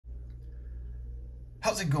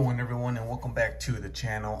How's it going, everyone, and welcome back to the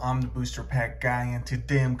channel. I'm the booster pack guy, and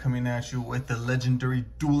today I'm coming at you with the Legendary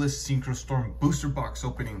Duelists Synchro Storm booster box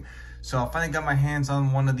opening. So I finally got my hands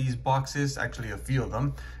on one of these boxes, actually a few of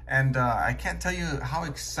them, and I can't tell you how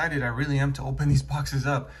excited I really am to open these boxes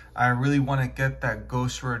up. I really want to get that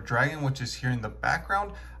Ghost Rare Dragon, which is here in the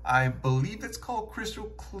background. I believe it's called Crystal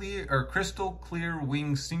Clear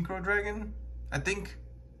Wing Synchro Dragon, I think.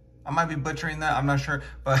 I might be butchering that, I'm not sure,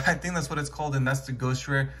 but I think that's what it's called, and that's the Ghost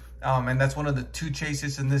Rare. And that's one of the two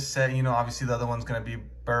chases in this set. You know, obviously the other one's gonna be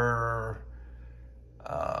Burronade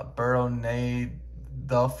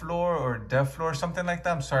the Floor or Deflor, something like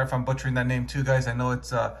that. I'm sorry if I'm butchering that name too, guys. I know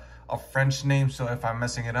it's a French name, so if I'm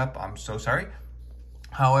messing it up, I'm so sorry.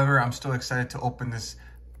 However, I'm still excited to open this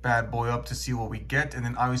bad boy up to see what we get. And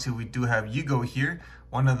then obviously we do have Yugo here,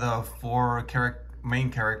 one of the four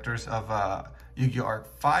main characters of Yu-Gi-Oh! Arc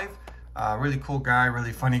 5. Really cool guy,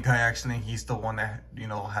 really funny guy actually. He's the one that, you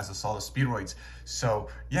know, has us all the speedroids. So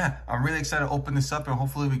yeah, I'm really excited to open this up and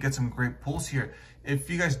hopefully we get some great pulls here. If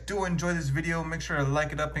you guys do enjoy this video, make sure to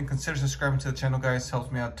like it up and consider subscribing to the channel, guys. Helps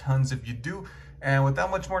me out tons if you do. And without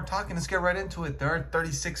much more talking, let's get right into it. There are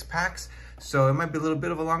 36 packs, so it might be a little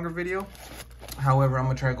bit of a longer video. However, I'm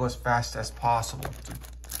gonna try to go as fast as possible.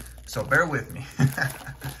 So bear with me.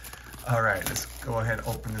 All right, let's go ahead and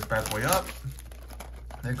open this bad boy up.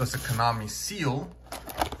 There goes the Konami seal,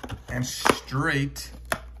 and straight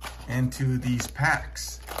into these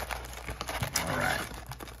packs. All right,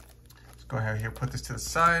 let's go ahead here, put this to the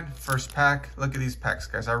side. First pack, look at these packs,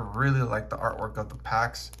 guys. I really like the artwork of the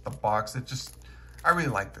packs, the box. I really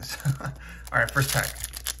like this. All right, first pack.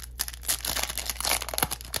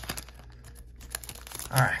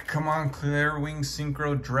 All right, come on, Clear Wing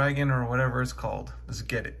Synchro Dragon or whatever it's called. Let's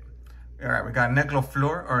get it. All right, we got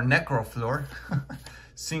Necroflor,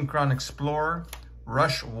 Synchron Explorer,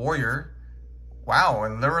 Rush Warrior, wow,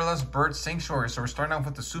 and Lyrillus Bird Sanctuary. So we're starting off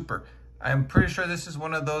with the super. I'm pretty sure this is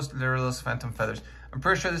one of those Lyrillus Phantom Feathers. I'm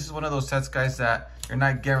pretty sure this is one of those sets, guys, that you're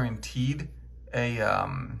not guaranteed a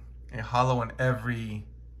holo in every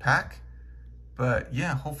pack. But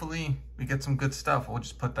yeah, hopefully we get some good stuff. We'll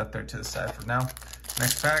just put that there to the side for now.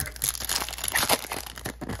 Next pack.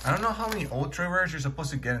 I don't know how many ultra rares you're supposed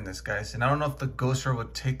to get in this, guys, and I don't know if the Ghost Rare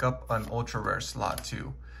would take up an ultra rare slot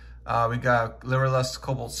too. We got Lyrillus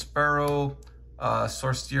Cobalt Sparrow,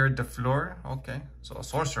 Sorcier de Fleur. Okay, so a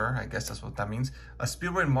sorcerer, I guess that's what that means. A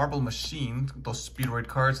Speedroid Marble Machine, those Speedroid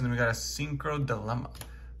cards, and then we got a Synchro Dilemma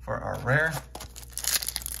for our rare.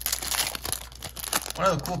 One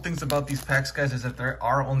of the cool things about these packs, guys, is that there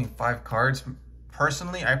are only 5 cards.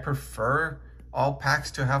 Personally, I prefer all packs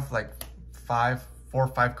to have like 4 or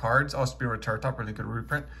 5 cards. Oh, Spirit Turret Top, really good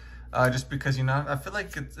reprint. Just because, you know, I feel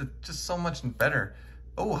like it's just so much better.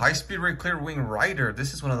 Oh, High Speed Ray Clear Wing Rider.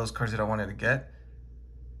 This is one of those cards that I wanted to get.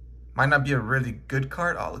 Might not be a really good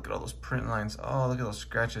card. Oh, look at all those print lines. Oh, look at those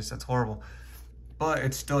scratches. That's horrible. But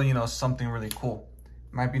it's still, you know, something really cool.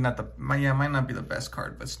 Might not be the best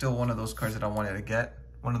card, but still one of those cards that I wanted to get.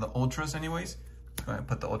 One of the ultras anyways. Go ahead and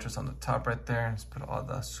put the ultras on the top right there. Let's put all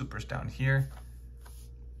the supers down here.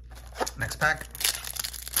 Next pack.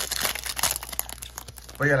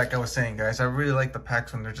 But yeah, like I was saying, guys, I really like the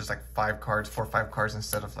packs when they're just like 4 or 5 cards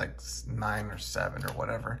instead of like 9 or 7 or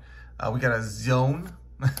whatever. We got a Zone,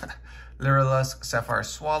 Lyrillus Sapphire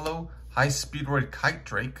Swallow, High Speedroid Kite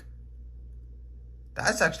Drake.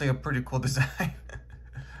 That's actually a pretty cool design.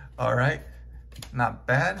 All right, not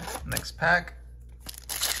bad. Next pack.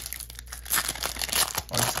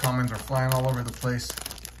 All these comments are flying all over the place.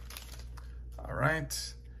 All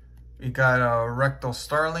right, we got a Rectal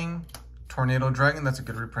Starling, Tornado Dragon, that's a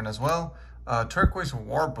good reprint as well. Turquoise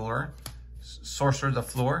Warbler, Sorcerer the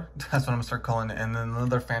Floor, that's what I'm gonna start calling it, and then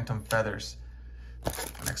another Phantom Feathers.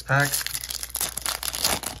 Next pack.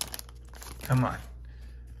 Come on.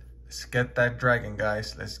 Let's get that dragon,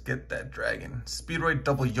 guys. Let's get that dragon. Speedroid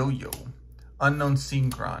Double Yo-Yo, Unknown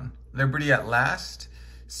Synchron, Liberty at Last,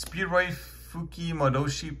 Speedroid Fuki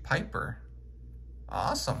Modoshi Piper.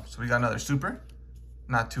 Awesome. So we got another super.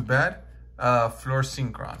 Not too bad. Floor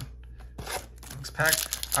Synchron. Next pack.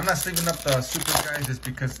 I'm not sleeving up the super, guys, just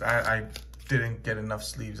because I didn't get enough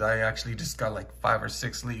sleeves. I actually just got like 5 or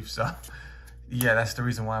 6 sleeves. So yeah, that's the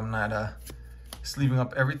reason why I'm not sleeving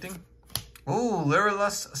up everything. Oh,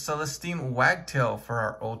 Lyrillus Celestine Wagtail for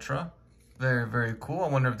our ultra. Very, very cool. I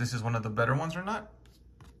wonder if this is one of the better ones or not.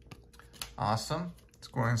 Awesome. Let's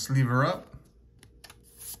go ahead and sleeve her up.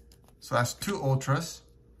 So that's 2 ultras.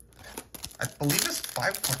 I believe it's 4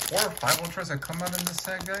 or 5 ultras that come out in this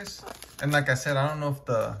set, guys. And like I said, I don't know if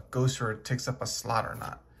the Ghost Rare takes up a slot or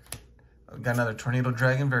not. We got another Tornado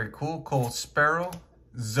Dragon, very cool. Cold Sparrow,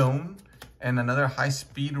 Zone, and another High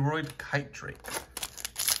Speedroid Kite Drake.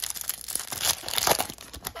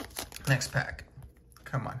 Next pack.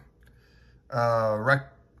 Come on.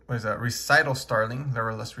 What is that? Recital Starling.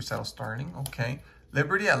 Lureless Recital Starling. Okay.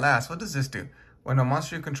 Liberty at Last. What does this do? When a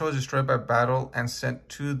monster you control is destroyed by battle and sent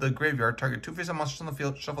to the graveyard, target 2 face-up monsters on the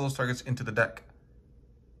field, shuffle those targets into the deck.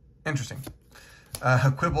 Interesting.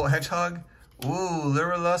 Quibble Hedgehog. Ooh,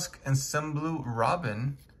 Lyrilusk and Semblu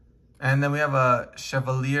Robin. And then we have a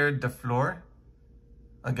Chevalier de Fleur.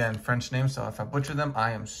 Again, French name, so if I butcher them,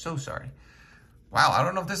 I am so sorry. Wow, I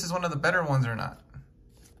don't know if this is one of the better ones or not.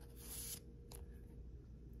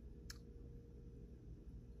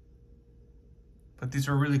 But these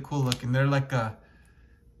are really cool looking. They're like a,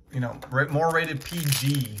 you know, more rated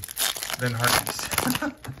PG than Harpies.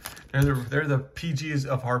 they're the PGs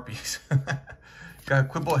of Harpies. Got a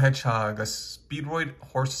Quibble Hedgehog, a Speedroid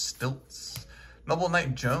Horse Stilts, Noble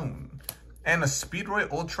Knight Joan, and a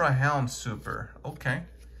Speedroid Ultra Hound Super. Okay.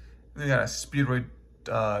 We got a Speedroid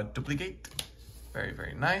Duplicate. Very,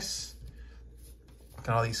 very nice.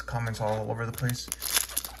 Got all these comments all over the place.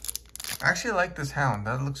 I actually like this hound.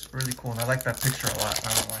 That looks really cool. And I like that picture a lot.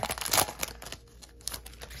 I don't know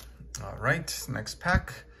why. All right, next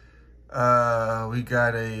pack. We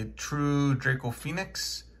got a True Draco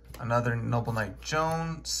Phoenix, another Noble Knight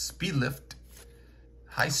Joan, Speedlift,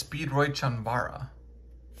 High Speedroid Chanbara,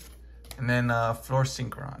 and then Floor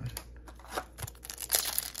Synchron.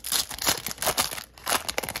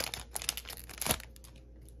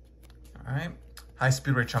 All right, High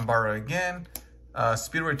Speedroid Chanbara again.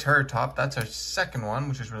 Speedroid Terror Top, that's our second one,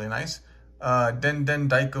 which is really nice. Den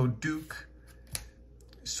Daiko Duke,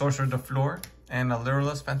 Sorcerer de Fleur, and a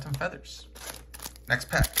Lureless Phantom Feathers. Next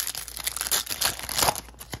pack.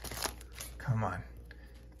 Come on.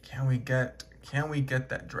 Can we get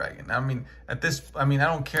that dragon? I mean, I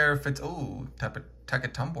don't care if it's, oh,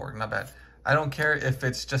 Takatumborg, not bad. I don't care if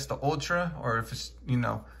it's just the Ultra or if it's, you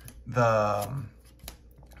know, the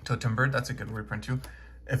Totem Bird. That's a good reprint too.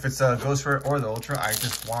 If it's a Ghost Rare or the Ultra, I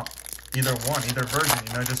just want either one, either version,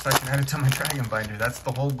 you know, just so I can add it to my Dragon Binder. That's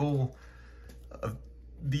the whole goal of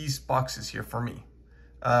these boxes here for me.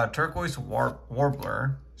 Turquoise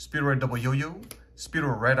Warbler, Speedroid Double Yo-Yo,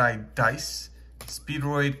 Speedroid Red Eye Dice,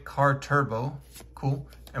 Speedroid Car Turbo, cool.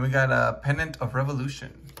 And we got a Pennant of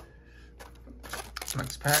Revolution.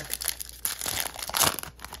 Next pack.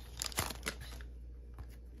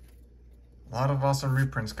 A lot of awesome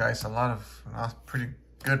reprints, guys. A lot of pretty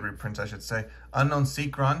good reprints, I should say. Unknown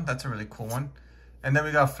Synchron, that's a really cool one. And then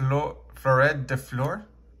we got Floret de Fleur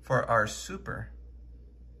for our Super.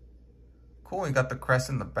 Cool, we got the crest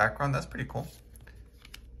in the background. That's pretty cool.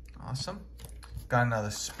 Awesome. Got another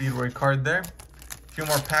Speedroid card there. A few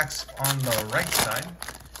more packs on the right side.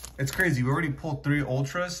 It's crazy. We already pulled 3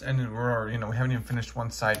 Ultras, and we're, you know, we haven't even finished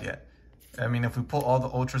one side yet. I mean, if we pull all the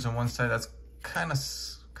Ultras in one side, that's kind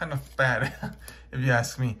of bad, if you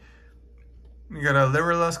ask me. We got a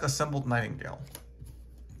Lyrilusk Assembled Nightingale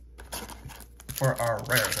for our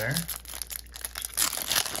rare there.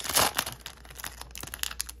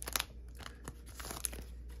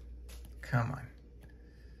 Come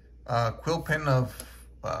on. Quillpin of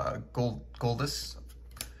Goldus,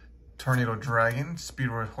 Tornado Dragon,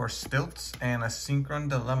 Speedroid Horse Stilts, and a Synchron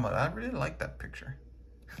Dilemma. I really like that picture.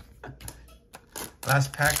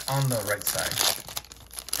 Last pack on the right side.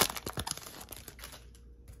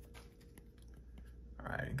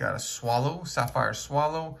 Got a Swallow, Sapphire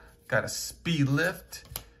Swallow, got a Speedlift,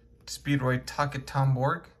 Speedroid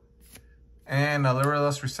Takatumborg, and a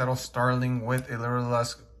Lureless Recital Starling with a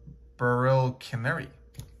Lureless Burrell Canary.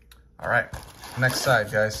 All right, next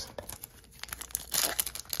side, guys.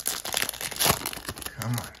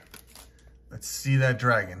 Come on. Let's see that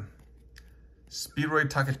dragon. Speedroid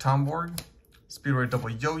Takatumborg, Speedroid Double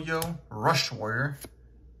Yo-Yo, Rush Warrior,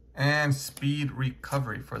 and Speed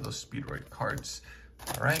Recovery for those Speedroid cards.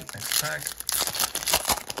 All right, next pack.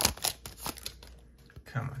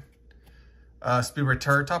 Come on. Speedroid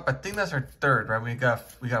Terror Top. I think that's our third, right? We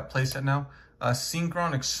got playset now.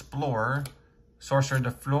 Synchron Explorer, Sorcerer de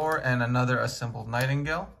Fleur, and another Assembled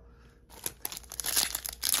Nightingale.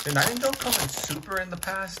 Did Nightingale come in Super in the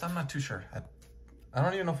past? I'm not too sure. I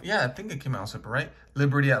don't even know. Yeah, I think it came out in Super, right?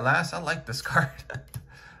 Liberty at Last. I like this card.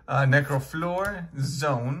 Necroflor,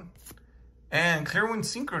 Zone. And Clearwind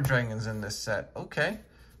Synchro Dragons in this set. Okay.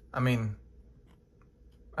 I mean,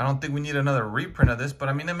 I don't think we need another reprint of this, but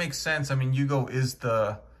I mean, it makes sense. I mean, Yugo is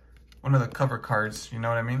one of the cover cards. You know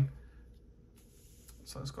what I mean?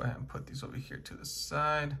 So let's go ahead and put these over here to the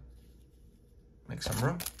side. Make some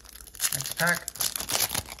room. Next pack.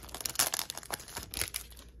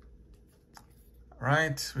 All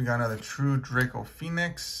right. We got another True Draco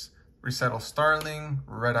Phoenix, Recital Starling,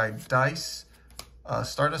 Red-Eye Dice,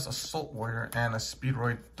 Stardust Assault Warrior, and a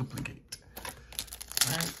Speedroid Duplicate.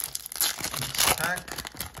 Alright, pack.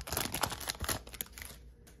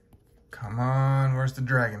 Come on, where's the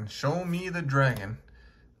dragon? Show me the dragon.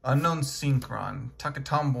 Unknown Synchron,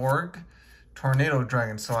 Takatomborg, Tornado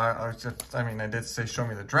Dragon. So I did say show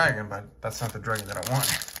me the dragon, but that's not the dragon that I want.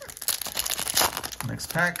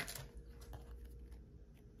 Next pack.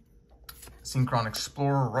 Synchron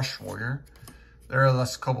Explorer, Rush Warrior,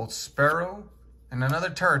 Lurelus Cobalt Sparrow, and another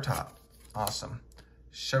Terratop. Awesome.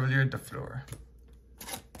 Chevalier de Fleur.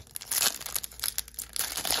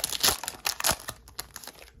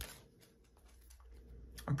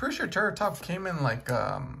 I'm pretty sure Terratop came in like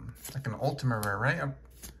an ultimate rare, right?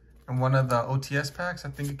 In one of the OTS packs, I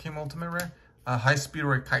think it came ultimate rare. High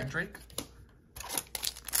Speedroid Kite Drake.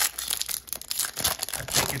 I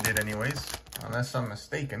think it did anyways, unless I'm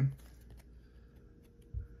mistaken.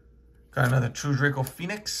 Got another True Draco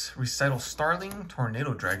Phoenix, Recital Starling,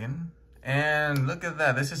 Tornado Dragon. And look at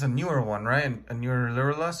that, this is a newer one, right? A newer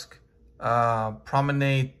Lurlusk.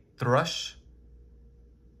 Promenade Thrush.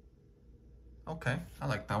 Okay, I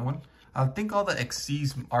like that one. I think all the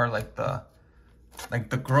XCs are like the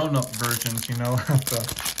grown-up versions, you know,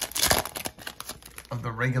 of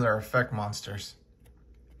the regular effect monsters.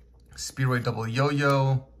 Speedroid Double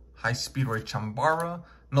Yo-Yo, High Speedroid Chambara,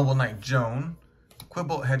 Noble Knight Joan,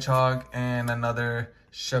 Quibble Hedgehog, and another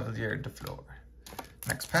Chevalier de Fleur.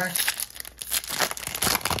 Next pack.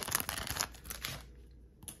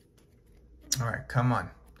 All right, come on.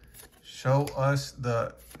 Show us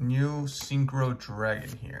the new Synchro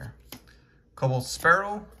Dragon here. Cobalt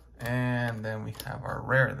Sparrow, and then we have our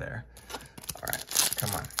rare there. All right,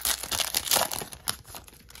 come on.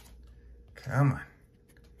 Come on.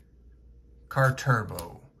 Car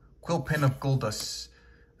Turbo, Quillpin of Goldust.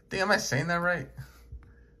 Am I saying that right?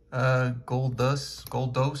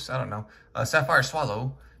 Goldos, I don't know. Sapphire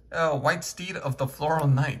Swallow, White Steed of the Floral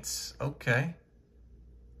Knights. Okay.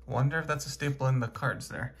 Wonder if that's a staple in the cards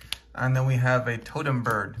there. And then we have a Totem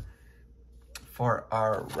Bird for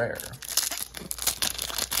our rare.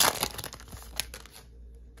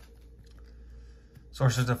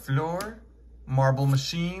 Sorceress de Fleur, Marble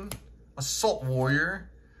Machine, Assault Warrior.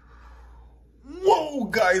 Whoa,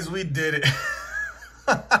 guys, we did it.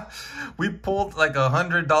 We pulled like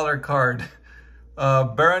 $100 card.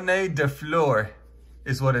 Baronet de Fleur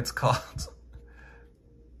is what it's called.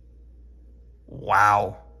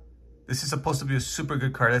 Wow. This is supposed to be a super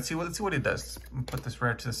good card. Let's see what it does. Put this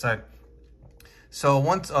rare to the side. So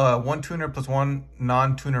once one tuner plus one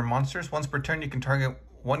non-tuner monsters. Once per turn, you can target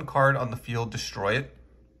one card on the field, destroy it.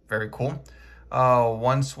 Very cool.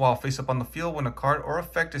 Once while face up on the field, when a card or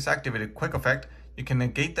effect is activated, quick effect, you can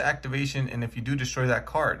negate the activation, and if you do destroy that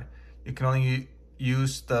card, you can only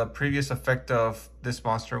use the previous effect of this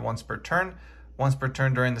monster once per turn. Once per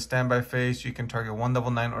turn during the standby phase, you can target one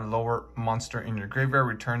level 9 or lower monster in your graveyard.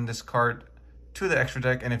 Return this card to the extra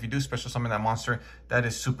deck, and if you do special summon that monster, that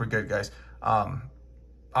is super good, guys.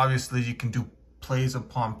 Obviously, you can do plays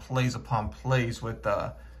upon plays upon plays with,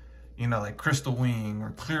 you know, like Crystal Wing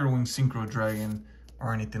or Clear Wing Synchro Dragon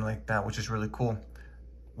or anything like that, which is really cool.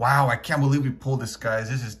 Wow, I can't believe we pulled this, guys.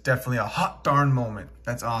 This is definitely a hot darn moment.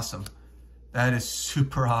 That's awesome. That is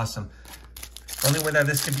super awesome. The only way that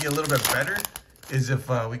this can be a little bit better is if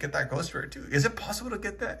we get that Ghost Rare too. Is it possible to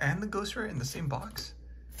get that and the Ghost Rare in the same box?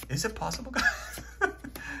 Is it possible, guys?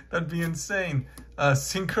 That'd be insane.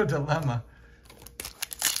 Synchro Dilemma.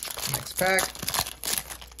 Next pack.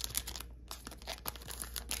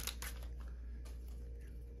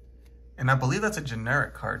 And I believe that's a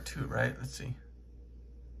generic card too, right? Let's see.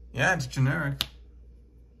 Yeah, it's generic.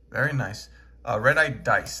 Very nice. Red-Eye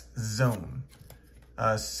Dice, Zone,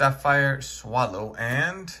 Sapphire Swallow,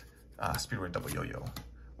 and Speedroid Double Yo-Yo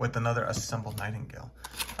with another Assembled Nightingale.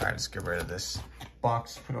 All right, let's get rid of this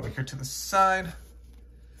box. Put it over here to the side.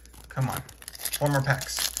 Come on, 4 more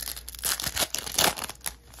packs.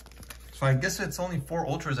 So I guess it's only 4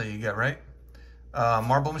 Ultras that you get, right?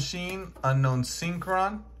 Marble Machine, Unknown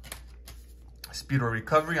Synchron, Speedroid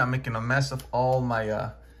Recovery. I'm making a mess of all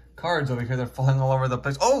my cards over here. They're falling all over the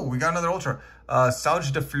place. Oh, we got another Ultra.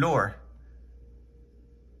 Sauge de Fleur.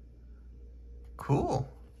 Cool.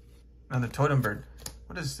 Another Totem Bird.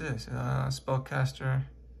 What is this? Spellcaster.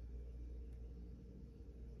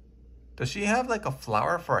 Does she have like a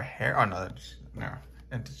flower for her hair? Oh, no,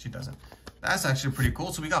 she doesn't. That's actually pretty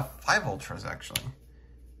cool. So we got 5 Ultras, actually.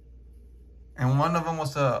 And one of them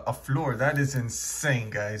was a Fleur. That is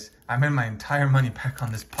insane, guys. I made my entire money back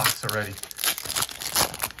on this box already.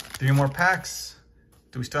 3 more packs.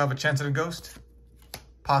 Do we still have a chance at a ghost?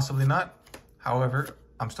 Possibly not. However,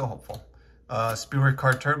 I'm still hopeful. Speedway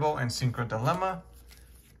Card Turbo and Synchro Dilemma.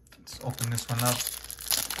 Let's open this one up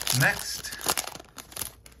next.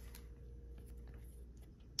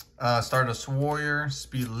 Stardust Warrior,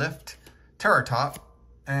 Speed Lift, Terror Top,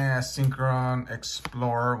 and Synchron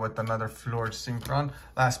Explorer with another Floor Synchron.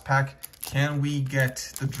 Last pack. Can we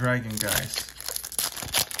get the dragon, guys?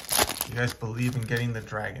 You guys believe in getting the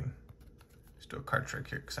dragon? Let's do a card trick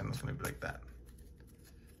here because I know it's going to be like that.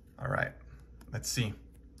 All right. Let's see.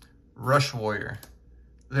 Rush Warrior,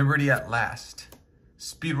 Liberty at Last,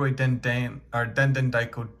 Speedway Den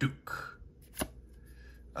Daiko Duke,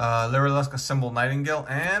 Lyrilusk Assemble Nightingale,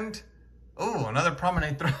 and oh, another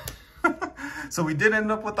Promenade Throw. So we did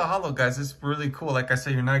end up with the holo, guys. It's really cool. Like I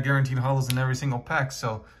said, you're not guaranteed holos in every single pack,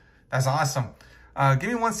 so that's awesome. Give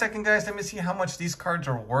me 1 second, guys. Let me see how much these cards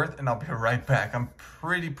are worth, and I'll be right back. I'm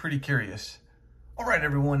pretty curious. All right,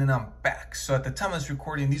 everyone, and I'm back. So at the time of this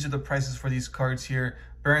recording, these are the prices for these cards here.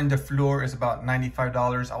 Baron de Fleur is about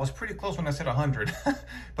 $95. I was pretty close when I said 100,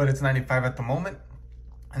 but it's 95 at the moment.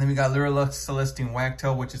 And then we got Lyrilusk Celestine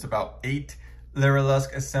Wagtail, which is about $8.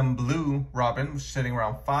 Lyrilusk Assembleu Robin, which is sitting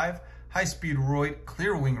around $5. High Speed Royd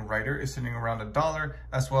Clearwing Rider is sitting around $1,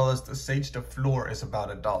 as well as the Sage de Fleur is about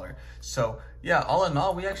 $1. So yeah, all in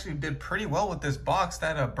all, we actually did pretty well with this box.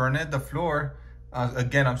 That Bernard de Fleur,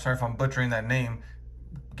 again, I'm sorry if I'm butchering that name,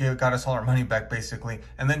 got us all our money back basically.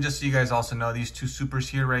 And then just so you guys also know, these two supers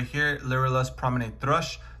here, right here, Lyrilusk Promenade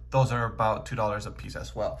Thrush, those are about $2 a piece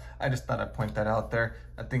as well. I just thought I'd point that out there.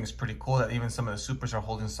 I think it's pretty cool that even some of the supers are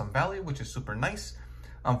holding some value, which is super nice.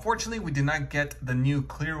 Unfortunately, we did not get the new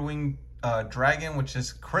Clearwing Dragon, which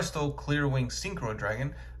is Crystal Clearwing Synchro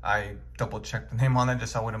Dragon. I double checked the name on that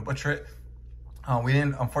just so I wouldn't butcher it.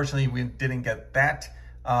 Unfortunately, we didn't get that.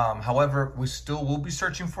 However, we still will be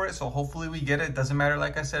searching for it, so hopefully we get it. It doesn't matter,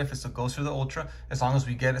 like I said, if it's a Ghost or the Ultra, as long as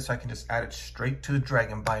we get it, so I can just add it straight to the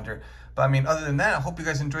Dragon Binder. But I mean, other than that, I hope you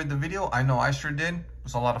guys enjoyed the video. I know I sure did. It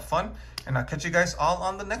was a lot of fun, and I'll catch you guys all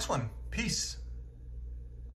on the next one. Peace.